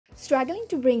Struggling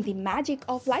to bring the magic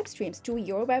of live streams to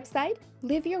your website?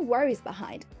 Leave your worries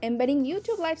behind. Embedding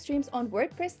YouTube live streams on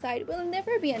WordPress site will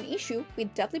never be an issue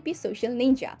with WP Social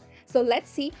Ninja. So let's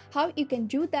see how you can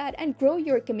do that and grow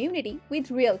your community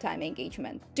with real-time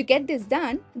engagement. To get this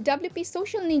done, WP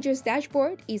Social Ninja's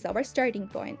dashboard is our starting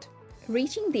point.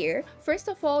 Reaching there, first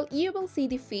of all, you will see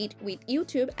the feed with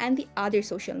YouTube and the other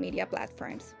social media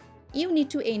platforms. You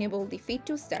need to enable the feed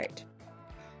to start.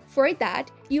 For that,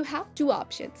 you have two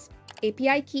options,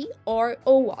 API key or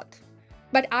OAuth.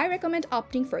 But I recommend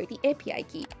opting for the API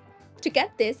key. To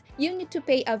get this, you need to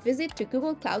pay a visit to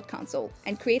Google Cloud Console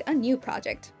and create a new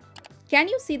project. Can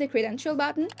you see the credential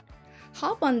button?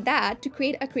 Hop on that to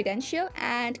create a credential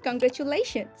and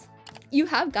congratulations! You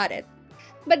have got it.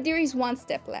 But there is one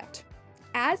step left.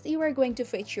 As you are going to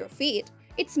fetch your feed,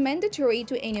 it's mandatory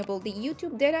to enable the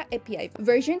YouTube Data API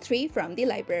version 3 from the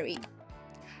library.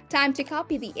 Time to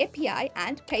copy the API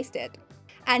and paste it.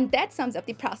 And that sums up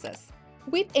the process.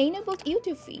 With enabled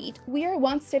YouTube feed, we are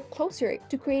one step closer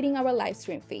to creating our live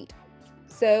stream feed.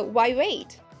 So why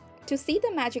wait? To see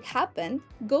the magic happen,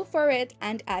 go for it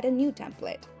and add a new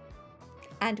template.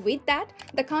 And with that,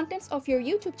 the contents of your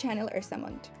YouTube channel are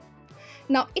summoned.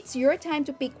 Now it's your time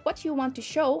to pick what you want to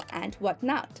show and what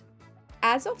not.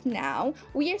 As of now,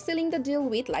 we are sealing the deal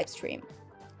with livestream.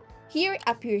 Here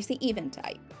appears the event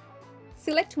type.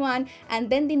 Select one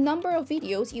and then the number of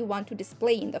videos you want to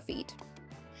display in the feed.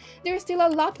 There's still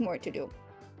a lot more to do.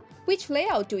 Which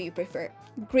layout do you prefer,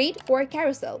 grid or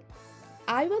carousel?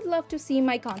 I would love to see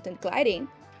my content gliding,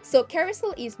 so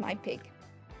carousel is my pick.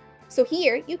 So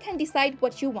here you can decide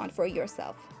what you want for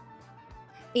yourself.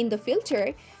 In the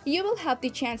filter, you will have the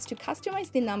chance to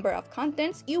customize the number of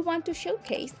contents you want to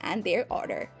showcase and their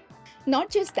order.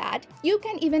 Not just that, you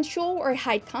can even show or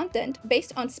hide content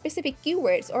based on specific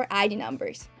keywords or ID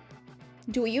numbers.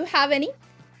 Do you have any?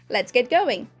 Let's get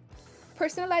going!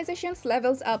 Personalizations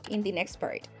levels up in the next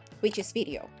part, which is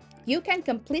video. You can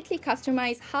completely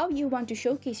customize how you want to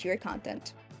showcase your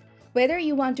content. Whether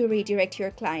you want to redirect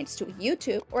your clients to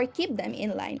YouTube or keep them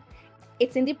in line,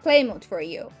 it's in the play mode for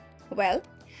you. Well,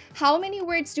 how many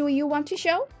words do you want to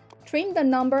show? Trim the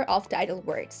number of title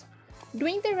words.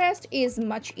 Doing the rest is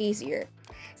much easier.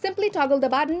 Simply toggle the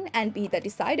button and be the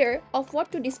decider of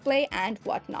what to display and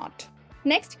what not.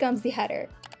 Next comes the header.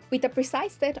 With a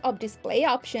precise set of display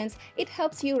options, it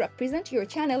helps you represent your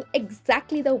channel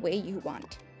exactly the way you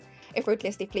want.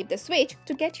 Effortlessly flip the switch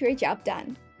to get your job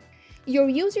done. Your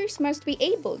users must be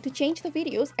able to change the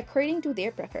videos according to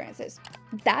their preferences.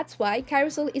 That's why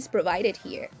carousel is provided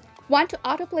here. Want to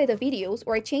autoplay the videos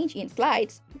or change in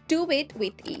slides? Do it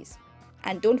with ease.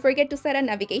 And don't forget to set a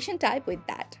navigation type with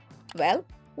that. Well,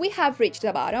 we have reached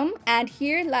the bottom and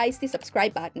here lies the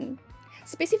subscribe button.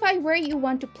 Specify where you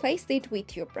want to place it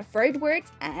with your preferred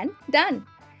words and done.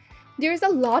 There's a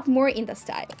lot more in the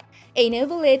style.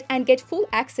 Enable it and get full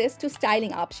access to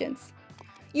styling options.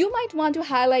 You might want to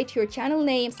highlight your channel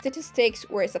name, statistics,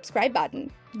 or subscribe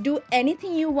button. Do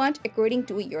anything you want according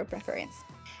to your preference.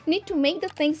 Need to make the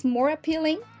things more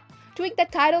appealing? Tweak the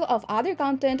title of other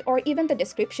content or even the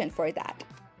description for that.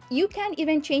 You can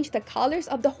even change the colors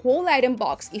of the whole item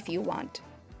box if you want.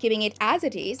 Keeping it as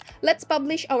it is, let's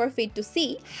publish our feed to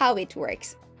see how it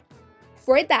works.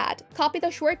 For that, copy the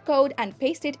shortcode and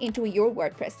paste it into your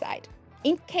WordPress site.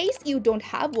 In case you don't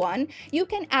have one, you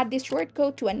can add this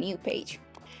shortcode to a new page.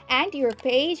 And your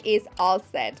page is all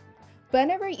set.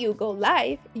 Whenever you go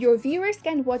live, your viewers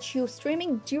can watch you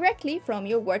streaming directly from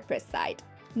your WordPress site.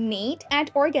 Neat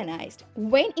and organized.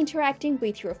 When interacting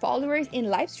with your followers in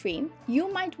livestream,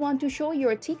 you might want to show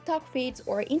your TikTok feeds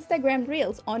or Instagram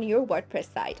reels on your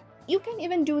WordPress site. You can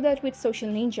even do that with Social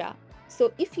Ninja.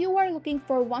 So if you are looking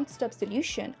for a one-stop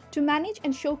solution to manage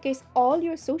and showcase all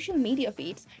your social media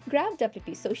feeds, grab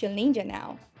WP Social Ninja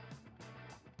now.